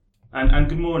And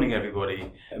good morning,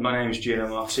 everybody. My name is Gino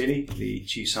Martini, the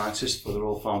Chief Scientist for the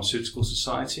Royal Pharmaceutical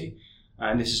Society,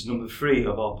 and this is number 3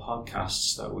 of our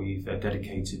podcasts that we've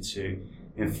dedicated to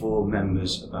inform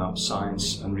members about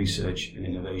science and research and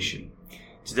innovation.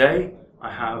 Today, I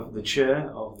have the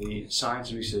Chair of the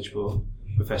Science and Research Board,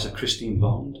 Professor Christine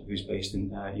Bond, who's based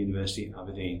in University of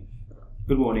Aberdeen.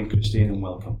 Good morning, Christine, and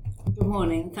welcome. Good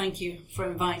morning. Thank you for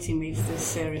inviting me to this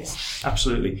series.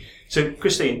 Absolutely. So,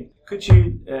 Christine, could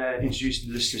you introduce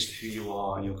the listeners to who you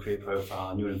are and your career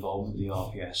profile and your involvement with the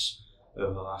RPS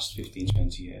over the last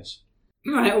 15-20 years?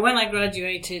 Right. Well, when I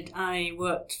graduated, I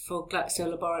worked for Glaxo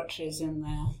Laboratories in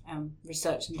their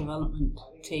research and development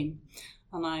team,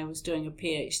 and I was doing a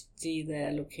PhD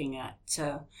there looking at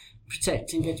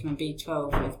protecting vitamin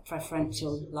B12 with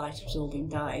preferential light-absorbing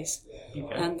dyes.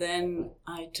 Okay. And then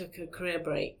I took a career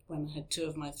break when I had 2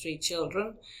 of my 3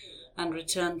 children and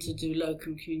returned to do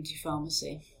locum community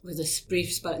pharmacy with a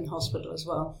brief spell in hospital as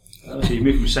well. Oh, so you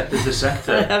moved from sector to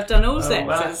sector. I've done all sectors.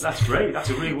 Well, that's great. That's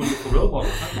a really wonderful role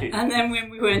model. Thank you. And then when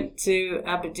we went to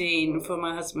Aberdeen for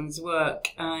my husband's work,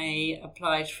 I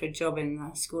applied for a job in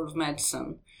the School of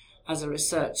Medicine as a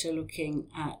researcher looking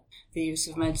at the use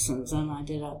of medicines, and I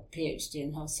did a PhD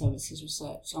in health services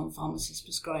research on pharmacist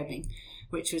prescribing,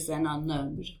 which was then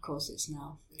unknown, but of course it's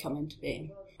now come into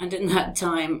being. And in that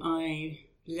time I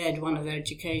led one of their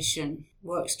education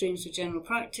work streams for general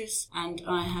practice, and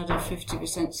I had a 50%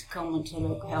 secondment to the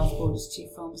local health board as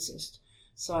chief pharmacist.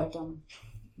 So I've done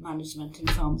management in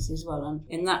pharmacy as well, and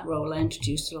in that role I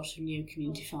introduced a lot of new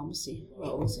community pharmacy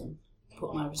roles and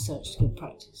put my research to good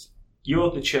practice.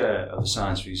 You're the chair of the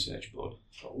Science Research Board.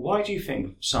 Why do you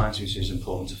think science research is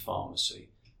important to pharmacy?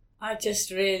 I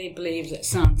just really believe that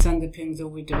science underpins all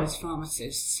we do as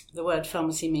pharmacists. The word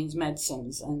pharmacy means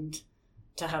medicines, and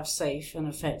to have safe and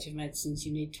effective medicines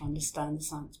you need to understand the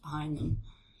science behind them.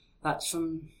 That's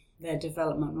from their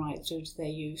development right through to their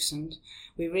use, and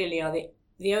we really are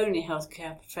the only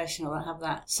healthcare professional that have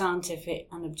that scientific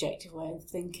and objective way of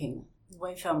thinking. The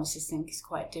way pharmacists think is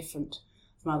quite different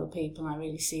from other people, and I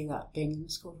really see that being in the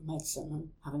School of Medicine and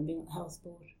having been at the Health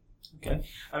Board. Okay.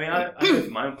 I mean, I know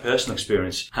from my own personal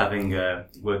experience, having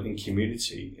worked in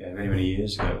community many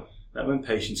years ago, that when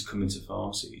patients come into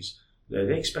pharmacies,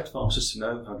 they expect pharmacists to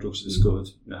know how drugs are discovered,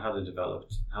 how they're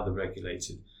developed, how they're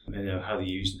regulated, and how they're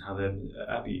used and how they're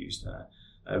abused.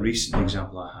 A recent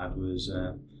example I had was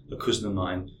a cousin of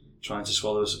mine trying to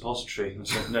swallow a suppository, and I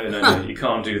said, no, you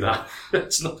can't do that.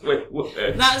 That's not the way it works.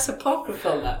 That's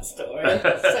apocryphal, that story. So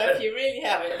if you really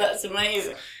have it, that's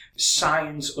amazing.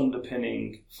 Science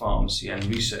underpinning pharmacy and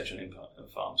research on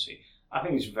pharmacy, I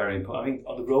think it's very important. I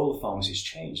think the role of pharmacy has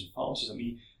changed. Pharmacists, I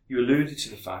mean, you alluded to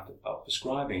the fact about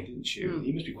prescribing, didn't you?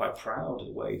 You must be quite proud of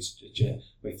the way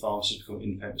pharmacists become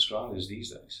independent prescribers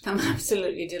these days. I'm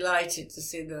absolutely delighted to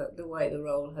see the way the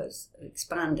role has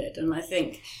expanded, and I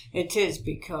think it is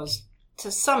because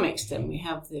to some extent we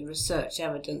have the research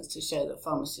evidence to show that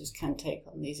pharmacists can take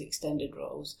on these extended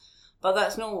roles, but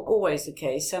that's not always the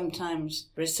case. Sometimes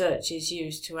research is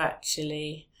used to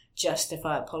actually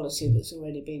justify a policy that's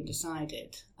already been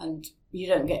decided, and you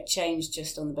don't get change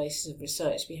just on the basis of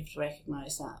research. We have to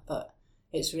recognise that, but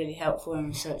it's really helpful when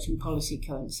research and policy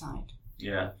coincide.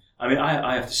 Yeah, I mean,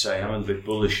 I have to say I'm a little bit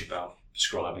bullish about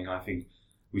prescribing. I think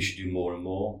we should do more and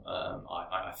more.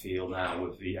 I feel now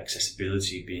with the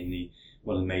accessibility being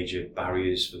one of the major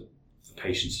barriers for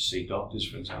patients to see doctors,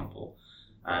 for example,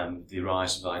 the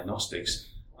rise of diagnostics,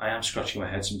 I am scratching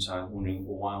my head sometimes wondering,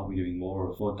 well, why aren't we doing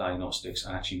more diagnostics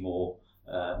and actually more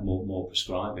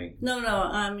prescribing? No,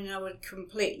 I mean, I would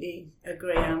completely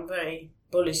agree. I'm very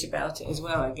bullish about it as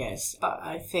well, I guess. But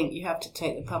I think you have to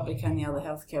take the public and the other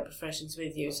healthcare professions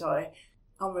with you. So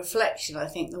on reflection, I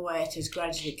think the way it has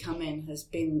gradually come in has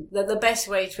been the best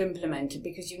way to implement it,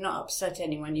 because you've not upset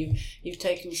anyone. You've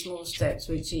taken small steps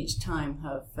which each time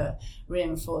have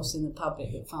reinforced in the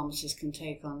public that pharmacists can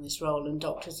take on this role, and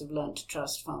doctors have learned to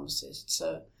trust pharmacists.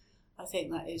 So I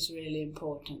think that is really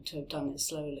important to have done it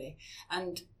slowly.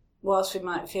 And whilst we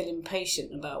might feel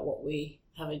impatient about what we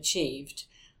have achieved,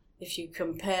 if you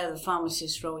compare the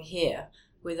pharmacist role here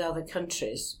with other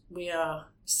countries, we are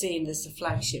seen as the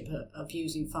flagship of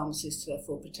using pharmacists to their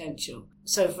full potential.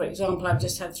 So, for example, I've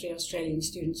just had 3 Australian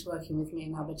students working with me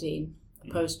in Aberdeen, a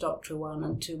postdoctoral one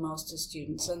and 2 master's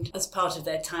students, and as part of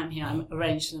their time here I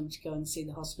arranged for them to go and see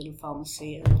the hospital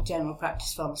pharmacy, a general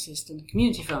practice pharmacist and a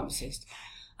community pharmacist.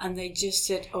 And they just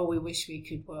said, oh, we wish we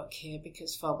could work here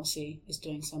because pharmacy is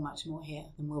doing so much more here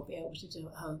than we'll be able to do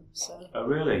at home. So, oh,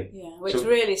 really? Yeah, which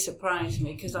really surprised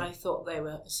me because I thought they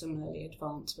were similarly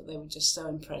advanced, but they were just so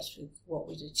impressed with what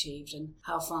we'd achieved and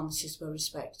how pharmacists were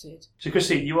respected. So,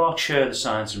 Christy, you are chair of the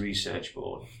Science and Research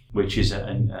Board, which is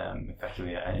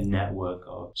effectively a network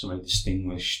of some very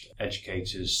distinguished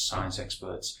educators, science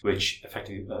experts, which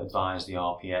effectively advise the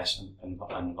RPS and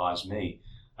advise me,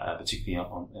 particularly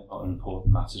on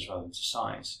important matters relevant to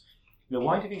science.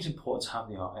 Why do you think it's important to have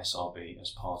the SRB as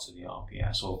part of the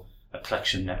RPS, or a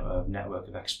collection network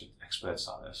of experts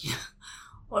like this?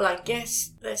 Well, I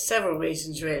guess there's several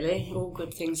reasons, really. All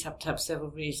good things have to have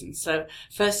several reasons. So,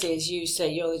 firstly, as you say,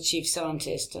 you're the chief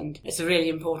scientist, and it's a really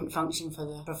important function for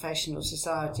the professional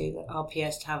society, the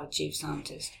RPS, to have a chief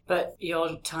scientist. But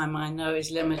your time, I know, is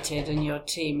limited, and your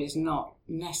team is not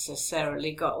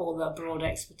necessarily got all the broad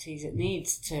expertise it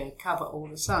needs to cover all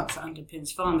the science that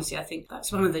underpins pharmacy. I think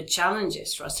that's one of the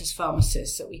challenges for us as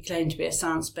pharmacists, that we claim to be a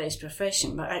science-based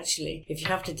profession, but actually if you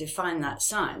have to define that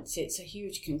science, it's a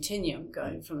huge continuum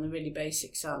going from the really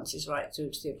basic sciences right through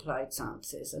to the applied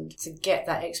sciences, and to get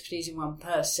that expertise in one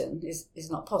person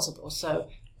is not possible. So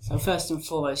first and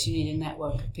foremost, you need a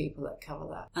network of people that cover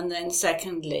that. And then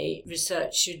secondly,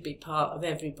 research should be part of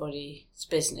everybody's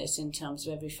business in terms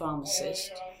of every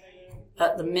pharmacist.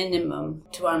 At the minimum,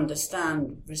 to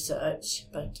understand research,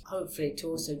 but hopefully to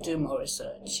also do more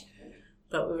research.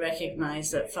 But we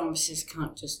recognise that pharmacists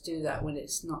can't just do that when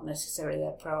it's not necessarily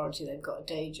their priority. They've got a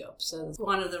day job. So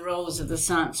one of the roles of the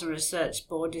Science and Research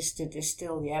Board is to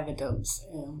distill the evidence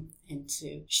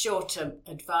into shorter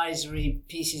advisory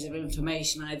pieces of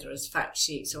information, either as fact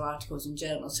sheets or articles in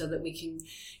journals, so that we can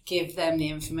give them the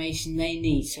information they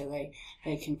need so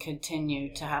they can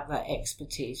continue to have that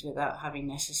expertise without having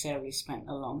necessarily spent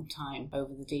a long time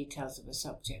over the details of a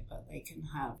subject, but they can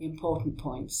have important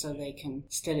points so they can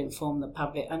still inform the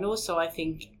public. And also, I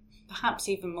think, perhaps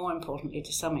even more importantly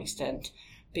to some extent,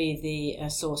 be the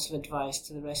source of advice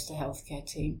to the rest of the healthcare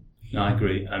team. No, I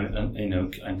agree,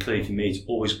 and clearly for me, it's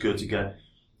always good to get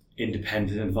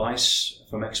independent advice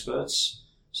from experts.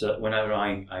 So that whenever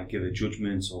I give a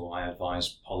judgment or I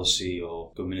advise policy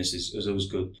or good ministers, it's always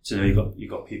good to know you've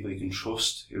got people you can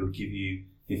trust who will give you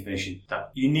the information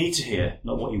that you need to hear,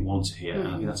 not what you want to hear. Mm-hmm.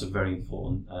 And I think that's a very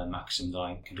important maxim that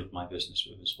I conduct my business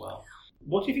with as well.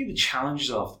 What do you think the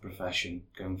challenges are for the profession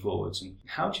going forwards, and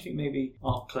how do you think maybe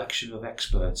our collection of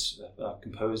experts that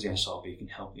compose the SRB can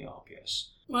help the RPS?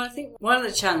 Well, I think one of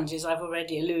the challenges I've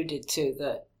already alluded to,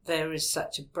 that there is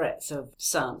such a breadth of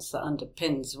science that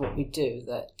underpins what we do,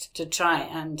 that to try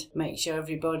and make sure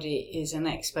everybody is an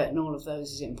expert in all of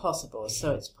those is impossible.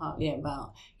 So it's partly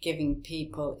about giving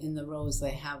people in the roles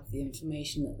they have the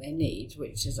information that they need,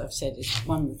 which, as I've said, is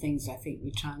one of the things I think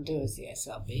we try and do as the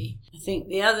SRB. I think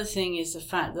the other thing is the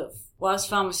fact that whilst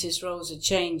pharmacists' roles are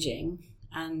changing,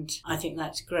 and I think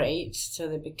that's great, so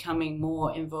they're becoming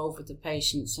more involved with the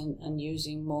patients and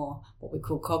using more what we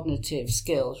call cognitive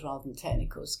skills rather than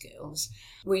technical skills.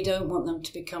 We don't want them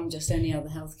to become just any other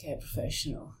healthcare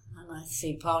professional. And I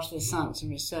see part of the Science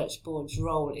and Research Board's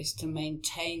role is to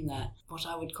maintain that, what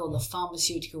I would call the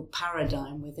pharmaceutical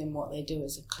paradigm within what they do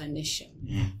as a clinician.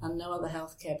 Mm. And no other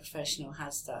healthcare professional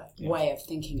has that way of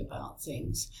thinking about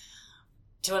things.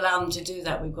 To allow them to do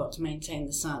that, we've got to maintain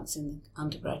the science in the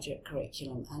undergraduate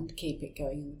curriculum and keep it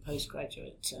going in the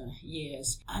postgraduate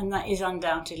years. And that is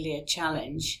undoubtedly a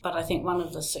challenge. But I think one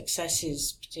of the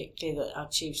successes, particularly that our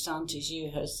Chief Scientist, you,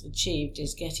 has achieved,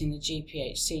 is getting the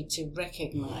GPHC to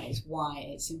recognise why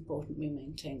it's important we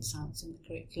maintain science in the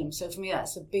curriculum. So for me,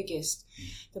 that's the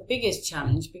biggest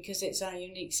challenge, because it's our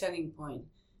unique selling point.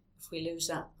 If we lose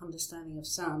that understanding of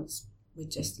science, we're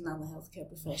just another healthcare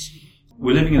profession.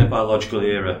 We're living in a biological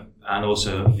era, and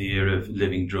also the era of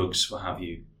living drugs, what have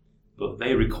you. But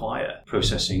they require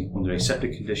processing under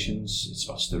aseptic conditions. It's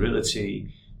about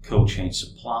sterility, cold chain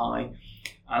supply.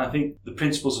 And I think the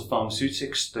principles of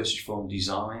pharmaceutics, dosage form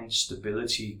design,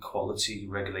 stability, quality,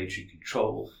 regulatory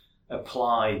control,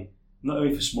 apply not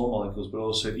only for small molecules, but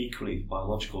also equally for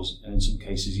biologicals, and in some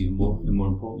cases even more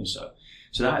importantly so.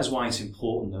 So that is why it's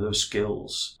important that those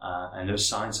skills and those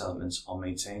science elements are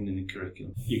maintained in the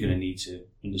curriculum. You're going to need to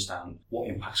understand what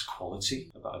impacts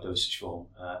quality about a dosage form,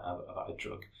 about a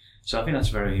drug. So I think that's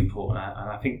very important, and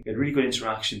I think a really good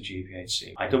interaction with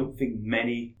GPHC. I don't think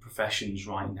many professions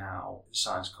right now,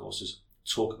 science courses,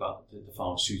 talk about the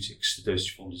pharmaceutics, the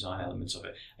dosage form design elements of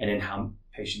it, and then how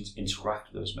patients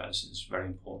interact with those medicines is very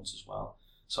important as well.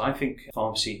 So I think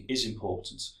pharmacy is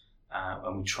important.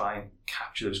 And we try and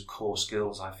capture those core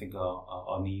skills I think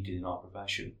are needed in our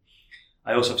profession.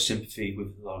 I also have sympathy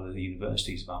with a lot of the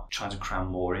universities about trying to cram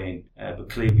more in, but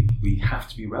clearly we have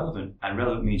to be relevant, and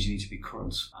relevant means you need to be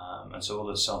current. And so all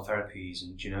the cell therapies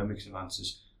and genomics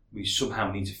advances, we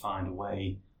somehow need to find a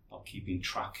way of keeping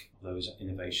track of those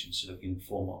innovations so that we can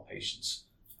inform our patients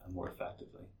more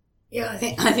effectively. Yeah, I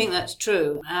think that's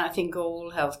true. I think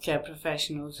all healthcare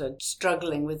professionals are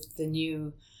struggling with the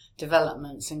new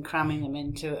developments and cramming them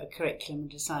into a curriculum and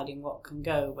deciding what can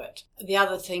go. But the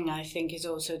other thing I think is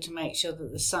also to make sure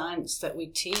that the science that we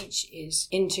teach is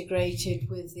integrated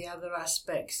with the other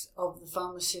aspects of the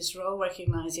pharmacist's role,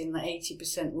 recognising that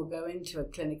 80% will go into a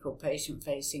clinical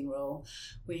patient-facing role.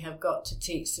 We have got to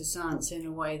teach the science in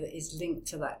a way that is linked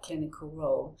to that clinical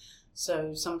role.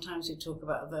 So sometimes we talk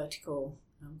about a vertical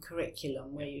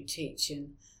curriculum where you teach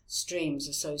in streams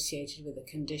associated with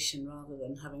a condition rather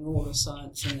than having all the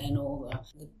science and then all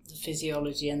the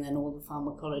physiology and then all the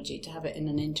pharmacology. To have it in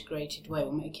an integrated way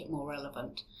will make it more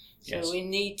relevant. Yes. So we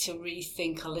need to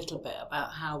rethink a little bit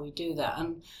about how we do that,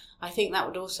 and I think that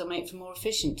would also make for more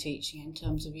efficient teaching in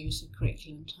terms of use of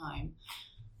curriculum time.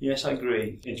 Yes, I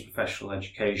agree. Interprofessional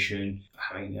education,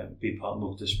 having be part of a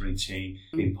multidisciplinary team,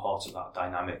 being part of that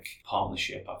dynamic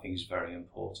partnership, I think is very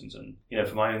important. And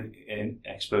for my own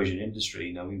exposure in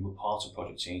industry, we were part of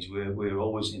project teams. We were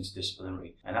always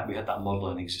interdisciplinary, and we had that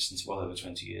model in existence well over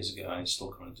 20 years ago, and it's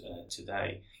still current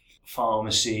today.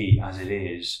 Pharmacy, as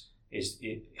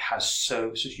it has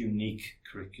such unique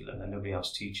curriculum that nobody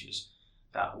else teaches,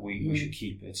 that we should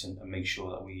keep it and make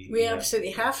sure that we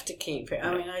absolutely have to keep it.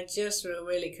 I mean, I just feel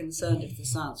really concerned if the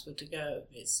science were to go.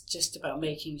 It's just about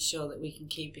making sure that we can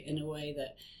keep it in a way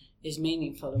that is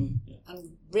meaningful and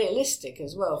realistic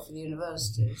as well for the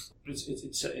universities. But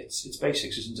it's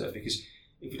basics, isn't it? Because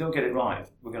if we don't get it right,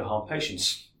 we're going to harm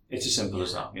patients. It's as simple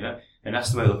as that, and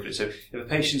that's the way I look at it. So if a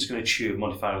patient's going to chew a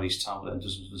modified release tablet and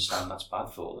doesn't understand that's bad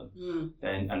for them,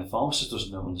 then and the pharmacist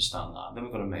doesn't understand that, then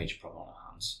we've got a major problem on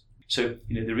our hands. So,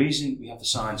 the reason we have the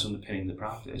science underpinning the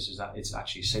practice is that it's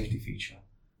actually a safety feature.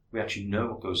 We actually know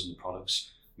what goes in the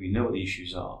products. We know what the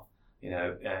issues are.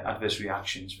 Adverse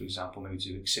reactions, for example, maybe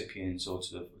to excipients or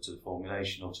to the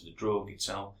formulation or to the drug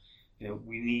itself.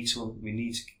 We need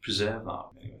to preserve that.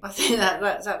 Anyway. I think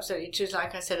that's absolutely true.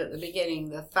 Like I said at the beginning,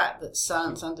 the fact that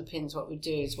science underpins what we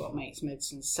do is what makes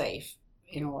medicine safe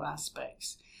in all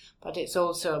aspects. But it's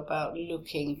also about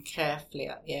looking carefully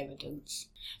at the evidence.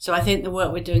 So I think the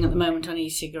work we're doing at the moment on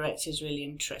e-cigarettes is really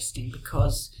interesting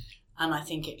and I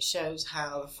think it shows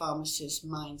how the pharmacist's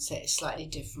mindset is slightly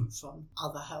different from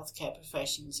other healthcare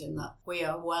professions in that we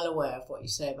are well aware of what you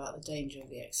say about the danger of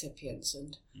the excipients,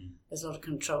 and there's a lot of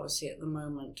controversy at the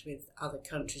moment with other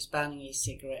countries banning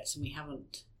e-cigarettes, and we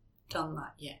haven't done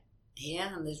that yet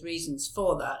here, and there's reasons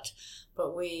for that,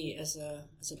 but we as a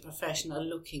profession are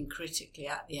looking critically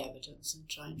at the evidence and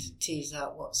trying to tease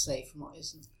out what's safe and what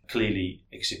isn't. Clearly,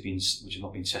 excipients which have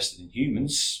not been tested in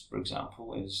humans, for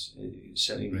example, it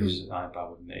certainly raises an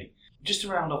eyebrow with me. Just to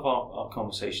round off our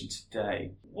conversation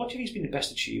today, what do you think has been the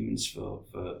best achievements for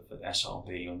the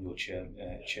SRB on your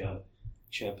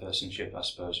chairpersonship, I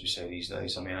suppose we say these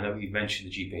days? I mean, I know you mentioned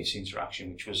the GPAC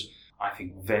interaction, which was, I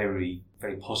think, very,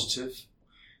 very positive.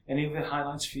 Any other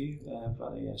highlights for you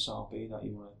about the SRB that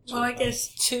you want to talk about? I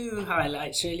guess two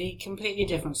highlights really, completely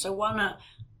different. So one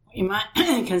you might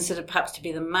consider perhaps to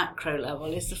be the macro level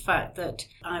is the fact that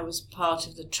I was part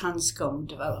of the Transcom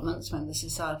developments when the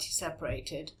society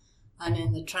separated, and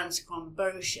in the Transcom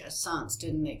brochure, science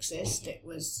didn't exist. It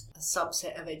was a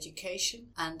subset of education,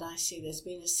 and I see there's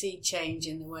been a sea change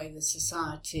in the way the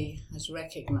society has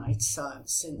recognised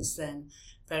science since then,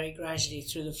 very gradually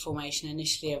through the formation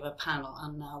initially of a panel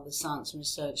and now the Science and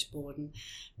Research Board, and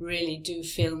really do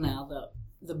feel now that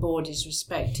the board is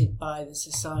respected by the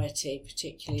society,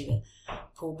 particularly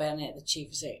that Paul Bennett, the chief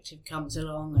executive, comes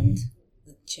along, and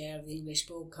the chair of the English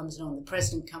board comes along, the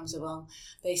president comes along.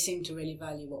 They seem to really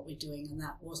value what we're doing, and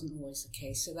that wasn't always the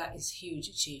case, so that is a huge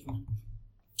achievement.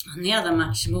 And the other,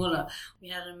 much smaller, we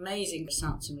had an amazing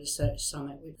Science and Research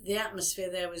Summit. The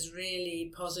atmosphere there was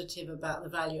really positive about the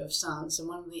value of science, and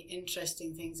one of the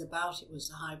interesting things about it was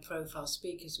the high-profile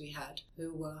speakers we had,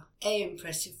 who were A,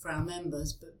 impressive for our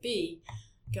members, but B,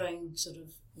 going sort of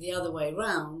the other way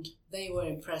round, they were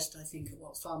impressed, I think, at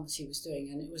what pharmacy was doing,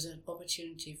 and it was an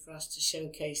opportunity for us to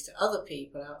showcase to other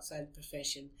people outside the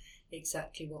profession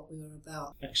exactly what we were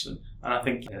about. Excellent. And I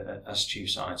think as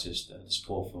chief scientist, the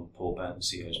support from Paul Bennett, the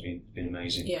CEO, has been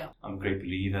amazing. Yeah. I'm a great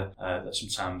believer that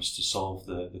sometimes to solve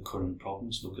the current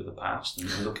problems, look at the past and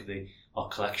look at our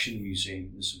collection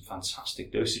museum. There's some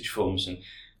fantastic dosage forms, and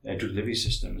drug delivery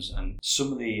systems and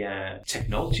some of the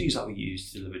technologies that we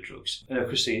use to deliver drugs.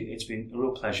 Christy, it's been a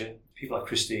real pleasure. People like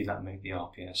Christy that make the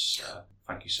RPS,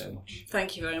 thank you so much.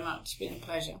 Thank you very much. It's been a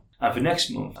pleasure. And for next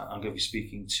month, I'm going to be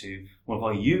speaking to one of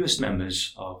our newest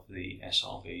members of the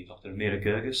SRB, Dr. Amira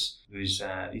Gerges, who's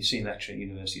a senior lecturer at the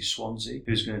University of Swansea,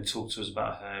 who's going to talk to us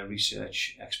about her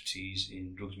research expertise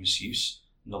in drugs misuse,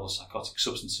 novel psychotic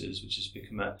substances, which has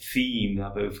become a theme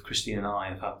that both Christine and I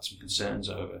have had some concerns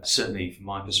over. Certainly, from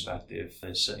my perspective,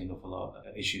 there's certainly an awful lot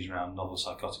of issues around novel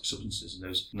psychotic substances and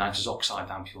those nitrous oxide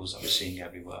ampules that we're seeing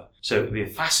everywhere. So it'll be a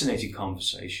fascinating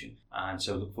conversation, and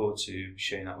so I look forward to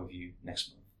sharing that with you next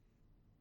month.